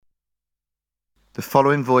The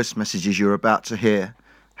following voice messages you're about to hear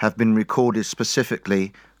have been recorded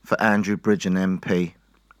specifically for Andrew Bridgen MP,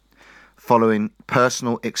 following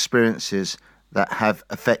personal experiences that have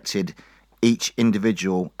affected each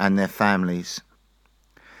individual and their families.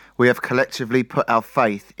 We have collectively put our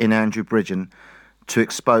faith in Andrew Bridgen to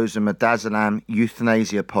expose the Midazolam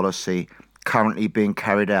euthanasia policy currently being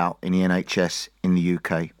carried out in the NHS in the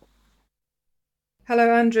UK.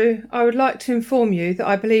 Hello Andrew, I would like to inform you that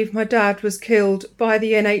I believe my dad was killed by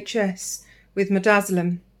the NHS with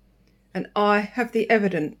Midazolam, and I have the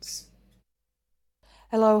evidence.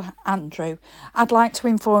 Hello Andrew, I'd like to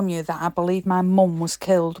inform you that I believe my mum was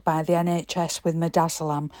killed by the NHS with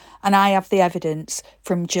Midazolam, and I have the evidence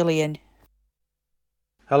from Gillian.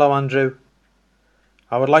 Hello Andrew,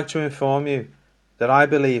 I would like to inform you that I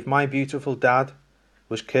believe my beautiful dad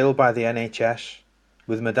was killed by the NHS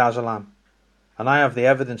with Midazolam, and I have the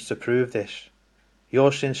evidence to prove this.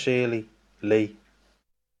 Yours sincerely, Lee.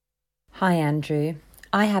 Hi Andrew,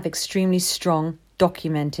 I have extremely strong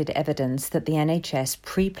documented evidence that the NHS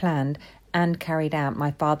pre-planned and carried out my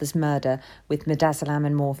father's murder with Midazolam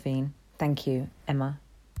and morphine. Thank you, Emma.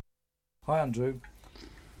 Hi Andrew,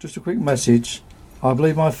 just a quick message. I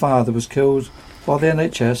believe my father was killed by the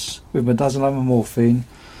NHS with Midazolam and morphine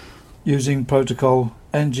using protocol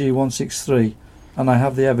NG163, and I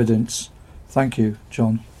have the evidence. Thank you,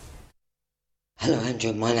 John. Hello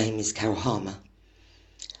Andrew, my name is Carol Harmer.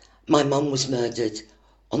 My mum was murdered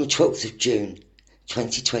on the 12th of June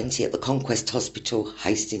 2020 at the Conquest Hospital,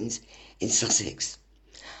 Hastings in Sussex.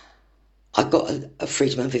 I got a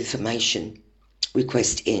Freedom of Information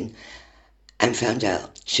request in and found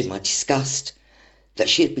out, to my disgust, that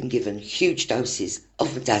she had been given huge doses of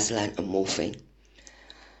Midazolam and morphine.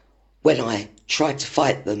 When I tried to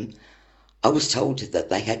fight them, I was told that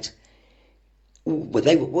they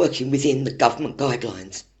were working within the government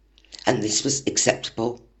guidelines and this was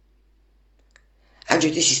acceptable. Andrew,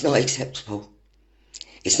 this is not acceptable.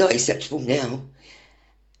 It's not acceptable now,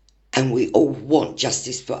 and we all want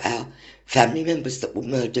justice for our family members that were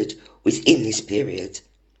murdered within this period.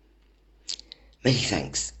 Many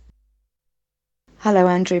thanks. Hello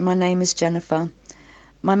Andrew, my name is Jennifer.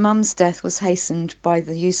 My mum's death was hastened by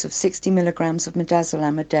the use of 60 milligrams of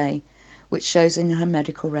Midazolam a day, which shows in her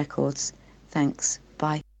medical records. Thanks.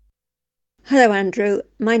 Bye. Hello Andrew,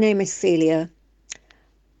 my name is Celia.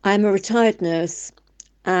 I'm a retired nurse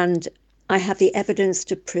and I have the evidence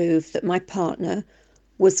to prove that my partner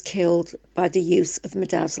was killed by the use of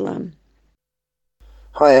Midazolam.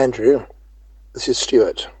 Hi Andrew, this is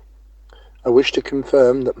Stuart. I wish to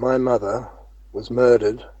confirm that my mother was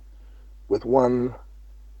murdered with 1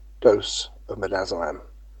 dose of Midazolam,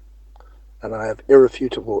 and I have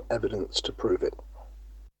irrefutable evidence to prove it.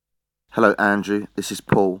 Hello Andrew, this is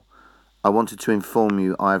Paul. I wanted to inform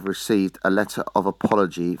you I have received a letter of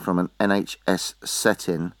apology from an NHS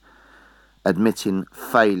setting admitting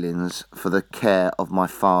failings for the care of my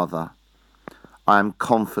father. I am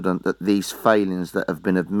confident that these failings that have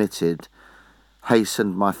been admitted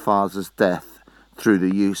hastened my father's death through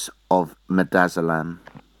the use of Midazolam.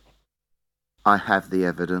 I have the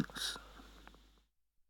evidence.